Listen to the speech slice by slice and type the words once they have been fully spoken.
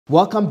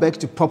Welcome back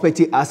to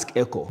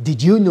PropertyAskEkow.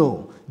 Did you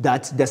know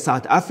that the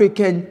South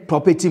African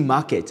property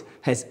market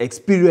has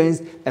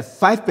experienced a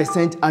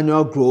 5%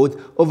 annual growth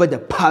over the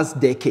past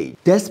decade?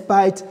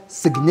 Despite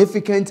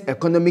significant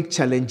economic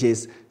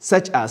challenges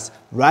such as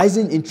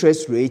rising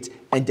interest rates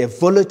and a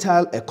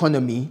volatile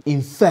economy,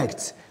 in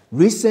fact,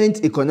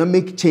 recent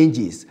economic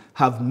changes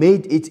have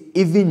made it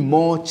even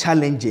more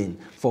challenging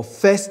for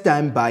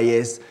first-time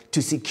buyers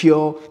to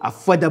secure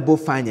affordable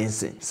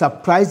financing.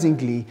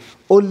 Surprisingly,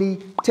 only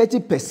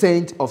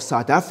 30% of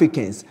South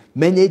Africans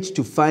manage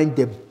to find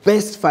the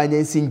best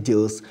financing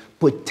deals,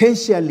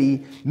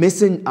 potentially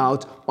missing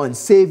out on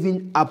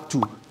saving up to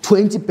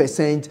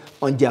 20%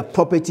 on their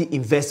property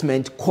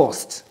investment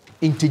cost.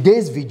 In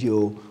today's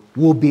video,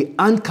 we'll be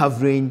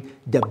uncovering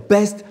the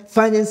best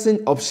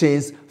financing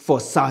options for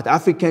South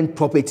African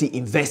property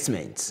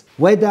investments.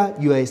 Whether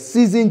you're a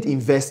seasoned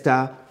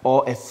investor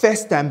or a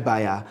first-time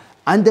buyer,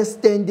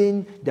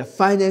 understanding the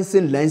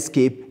financing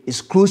landscape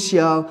is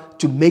crucial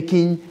to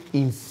making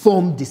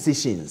informed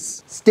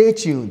decisions. Stay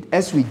tuned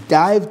as we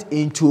dived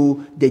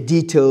into the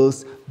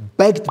details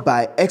backed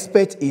by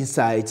expert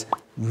insights,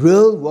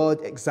 real-world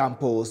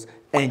examples,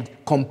 and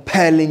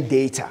compelling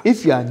data.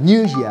 If you are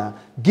new here,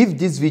 give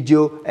this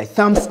video a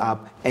thumbs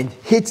up and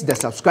hit the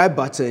subscribe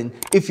button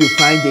if you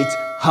find it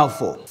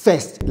helpful.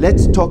 First,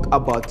 let's talk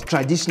about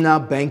traditional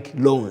bank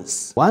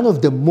loans. One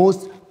of the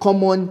most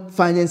common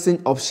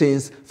financing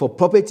options for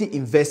property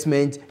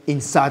investment in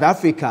South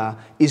Africa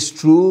is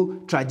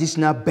through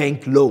traditional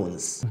bank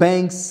loans.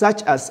 Banks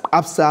such as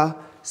Absa,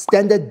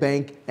 Standard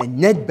Bank, and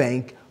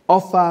Nedbank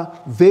offer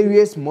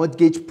various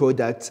mortgage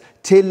products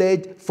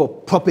tailored for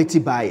property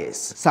buyers.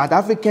 South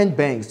African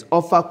banks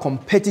offer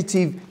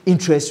competitive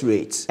interest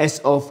rates. As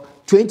of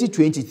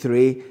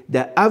 2023,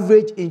 the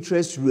average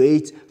interest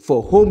rate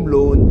for home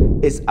loan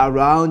is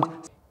around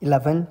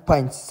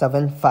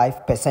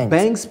 11.75%.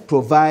 Banks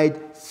provide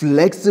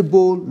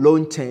flexible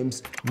loan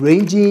terms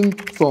ranging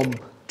from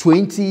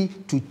 20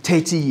 to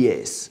 30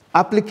 years.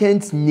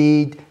 Applicants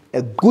need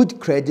a good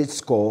credit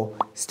score,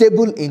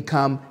 stable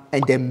income,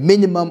 and a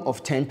minimum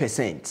of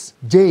 10%.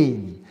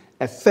 Jane,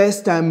 a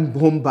first-time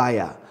home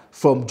buyer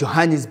from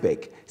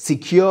Johannesburg,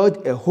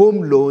 secured a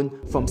home loan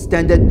from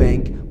Standard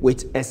Bank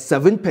with a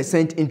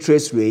 7%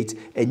 interest rate,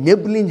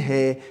 enabling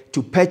her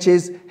to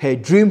purchase her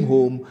dream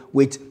home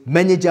with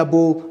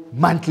manageable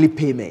monthly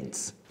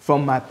payments.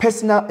 From my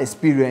personal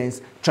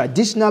experience,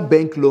 traditional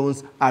bank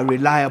loans are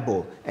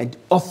reliable and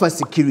offer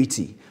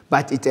security,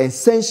 but it's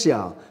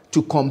essential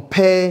to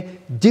compare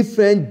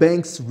different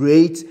banks'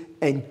 rates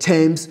and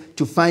terms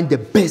to find the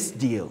best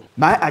deal.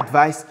 My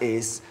advice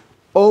is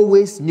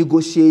always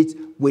negotiate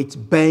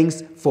with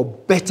banks for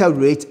better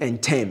rates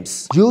and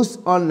terms. Use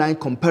online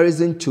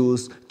comparison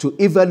tools to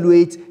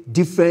evaluate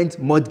different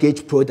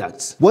mortgage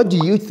products. What do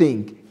you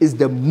think is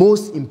the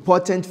most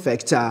important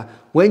factor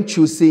when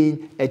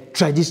choosing a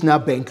traditional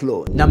bank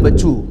loan? Number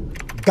 2,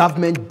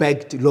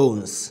 government-backed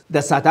loans.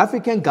 The South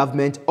African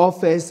government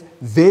offers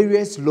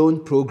various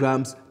loan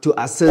programs to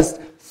assist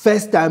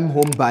first-time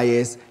home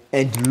buyers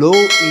and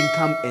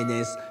low-income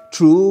earners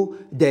through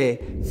the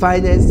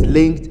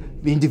Finance-Linked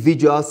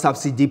Individual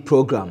Subsidy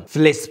Program,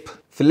 FLISP.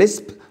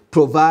 FLISP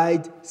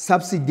provide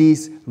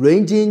subsidies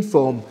ranging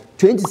from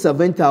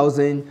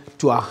 27,000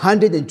 to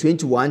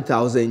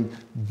 121,000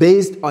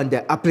 based on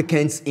the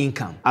applicant's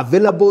income,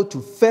 available to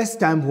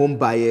first-time home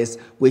buyers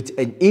with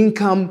an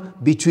income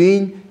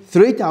between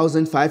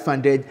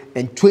 3,500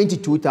 and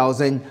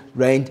 22,000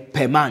 rand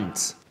per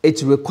month.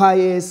 It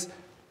requires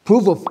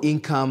proof of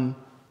income,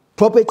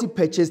 property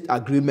purchase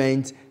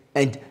agreement,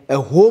 and a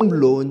home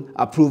loan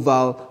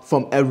approval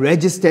from a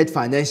registered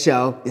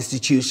financial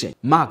institution.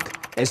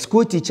 Mark, a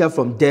school teacher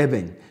from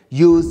Durban,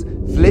 used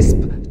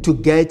FLISP to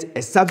get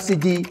a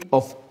subsidy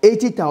of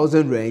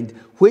 80,000 rand,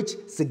 which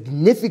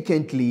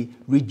significantly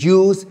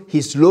reduced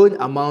his loan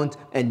amount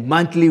and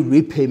monthly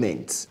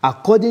repayments.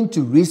 According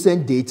to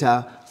recent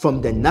data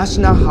from the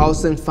National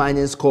Housing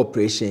Finance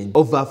Corporation,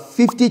 over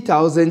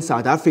 50,000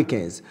 South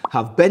Africans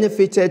have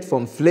benefited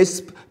from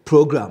FLISP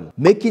program,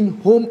 making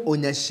home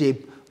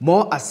ownership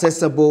more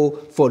accessible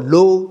for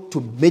low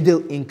to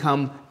middle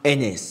income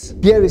earners.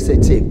 Here is a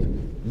tip: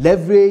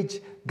 leverage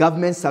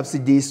government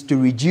subsidies to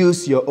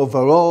reduce your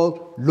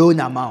overall loan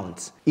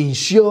amount.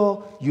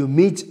 Ensure you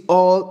meet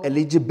all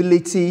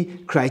eligibility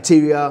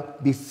criteria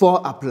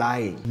before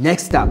applying.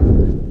 Next up,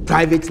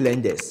 private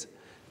lenders.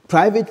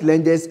 Private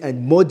lenders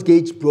and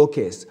mortgage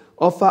brokers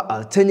offer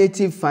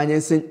alternative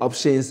financing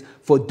options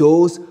for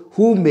those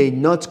who may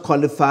not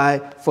qualify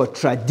for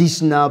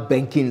traditional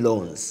banking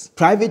loans.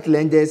 Private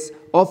lenders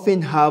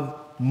often have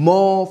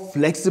more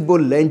flexible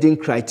lending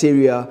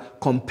criteria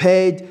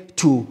compared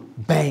to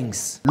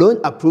banks. Loan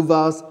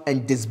approvals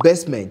and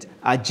disbursement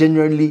are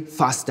generally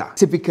faster.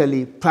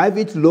 Typically,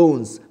 private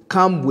loans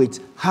come with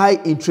high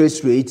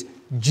interest rates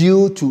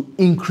due to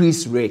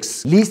increased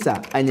risks.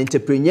 Lisa, an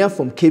entrepreneur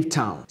from Cape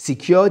Town,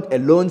 secured a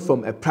loan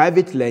from a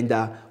private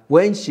lender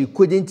when she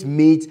couldn't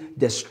meet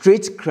the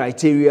strict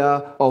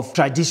criteria of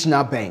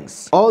traditional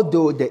banks.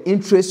 Although the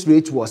interest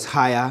rate was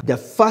higher, the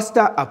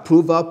faster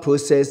approval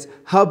process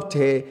helped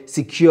her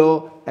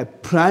secure a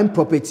prime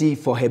property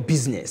for her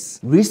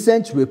business.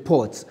 Recent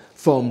reports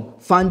from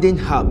Funding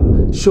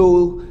Hub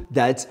show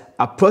that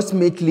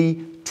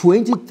approximately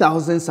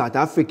 20,000 South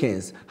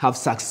Africans have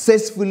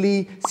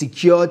successfully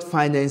secured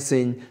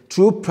financing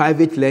through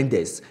private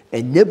lenders,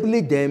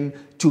 enabling them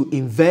to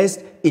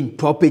invest in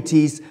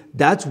properties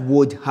that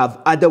would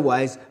have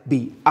otherwise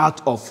been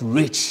out of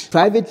reach.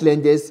 Private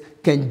lenders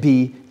can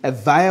be a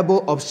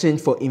viable option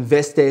for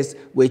investors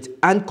with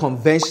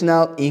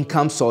unconventional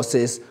income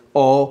sources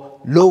or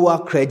lower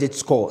credit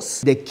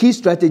scores. The key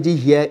strategy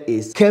here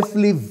is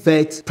carefully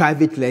vet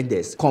private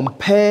lenders.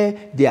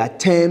 Compare their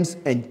terms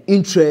and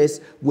interests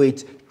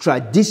with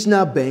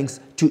traditional banks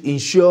to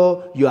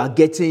ensure you are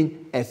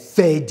getting a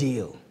fair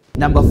deal.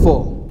 Number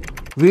 4,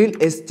 Real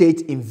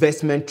Estate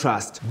Investment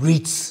Trust,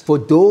 REITs. For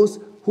those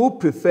who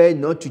prefer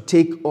not to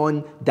take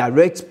on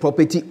direct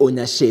property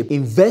ownership,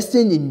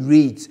 investing in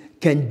REITs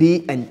can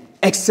be an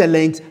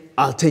excellent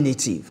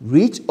alternative.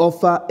 REITs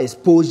offer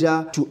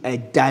exposure to a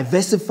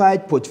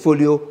diversified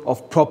portfolio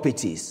of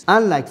properties.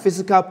 Unlike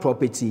physical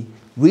property,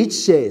 REIT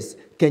shares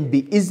can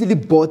be easily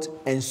bought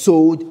and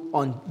sold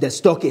on the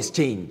stock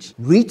exchange.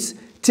 REITs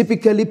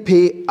typically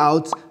pay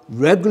out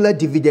regular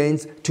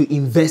dividends to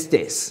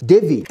investors.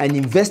 David, an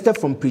investor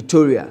from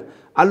Pretoria,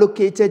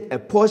 allocated a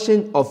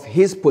portion of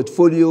his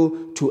portfolio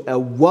to a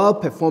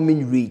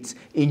well-performing REIT,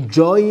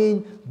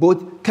 enjoying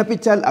both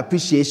capital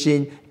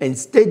appreciation and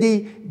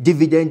steady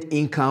dividend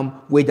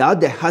income without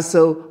the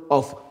hassle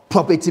of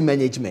property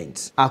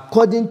management.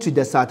 According to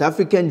the South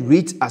African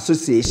REIT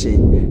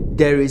Association,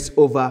 there is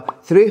over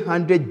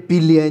 300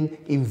 billion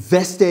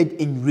invested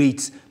in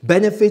REITs,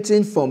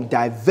 benefiting from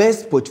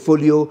diverse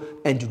portfolio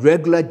and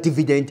regular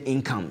dividend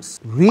incomes.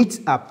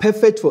 REITs are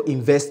perfect for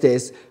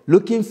investors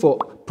looking for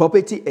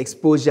property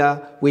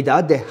exposure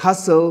without the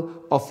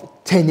hassle of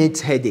tenant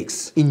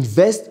headaches.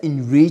 Invest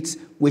in REITs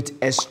with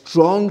a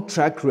strong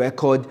track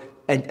record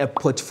and a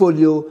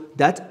portfolio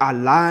that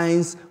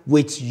aligns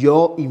with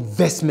your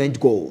investment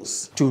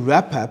goals. To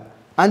wrap up,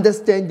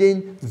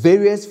 understanding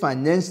various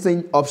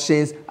financing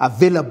options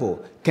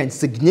available can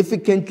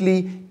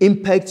significantly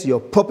impact your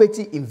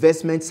property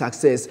investment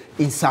success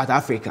in South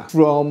Africa.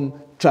 From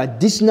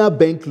traditional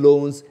bank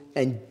loans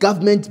and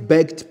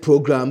government-backed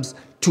programs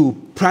to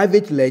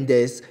private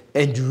lenders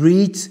and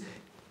REITs,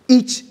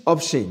 each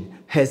option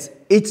has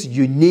its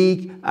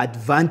unique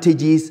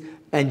advantages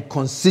and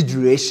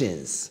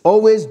considerations.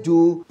 Always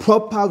do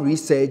proper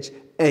research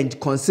and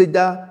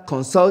consider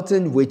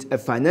consulting with a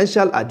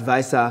financial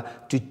advisor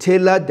to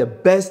tailor the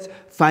best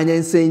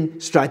financing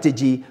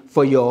strategy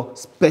for your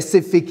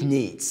specific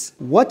needs.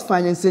 What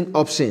financing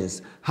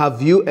options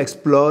have you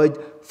explored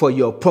for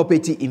your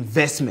property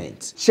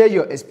investment? Share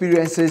your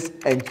experiences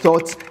and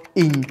thoughts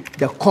in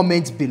the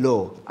comments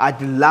below.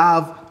 I'd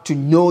love to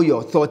know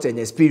your thoughts and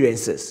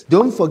experiences.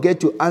 Don't forget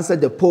to answer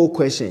the poll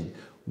question.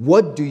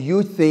 What do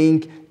you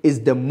think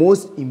is the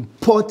most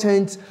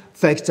important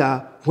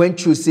factor when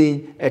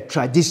choosing a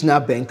traditional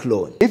bank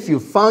loan? If you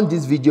found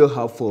this video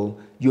helpful,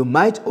 you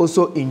might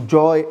also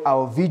enjoy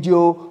our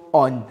video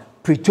on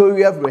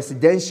Pretoria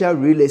residential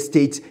real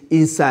estate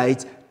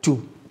insights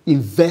to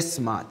invest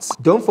smart.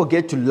 Don't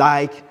forget to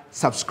like,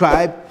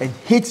 subscribe, and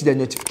hit the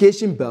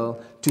notification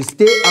bell to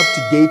stay up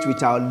to date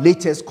with our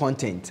latest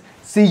content.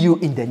 See you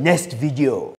in the next video.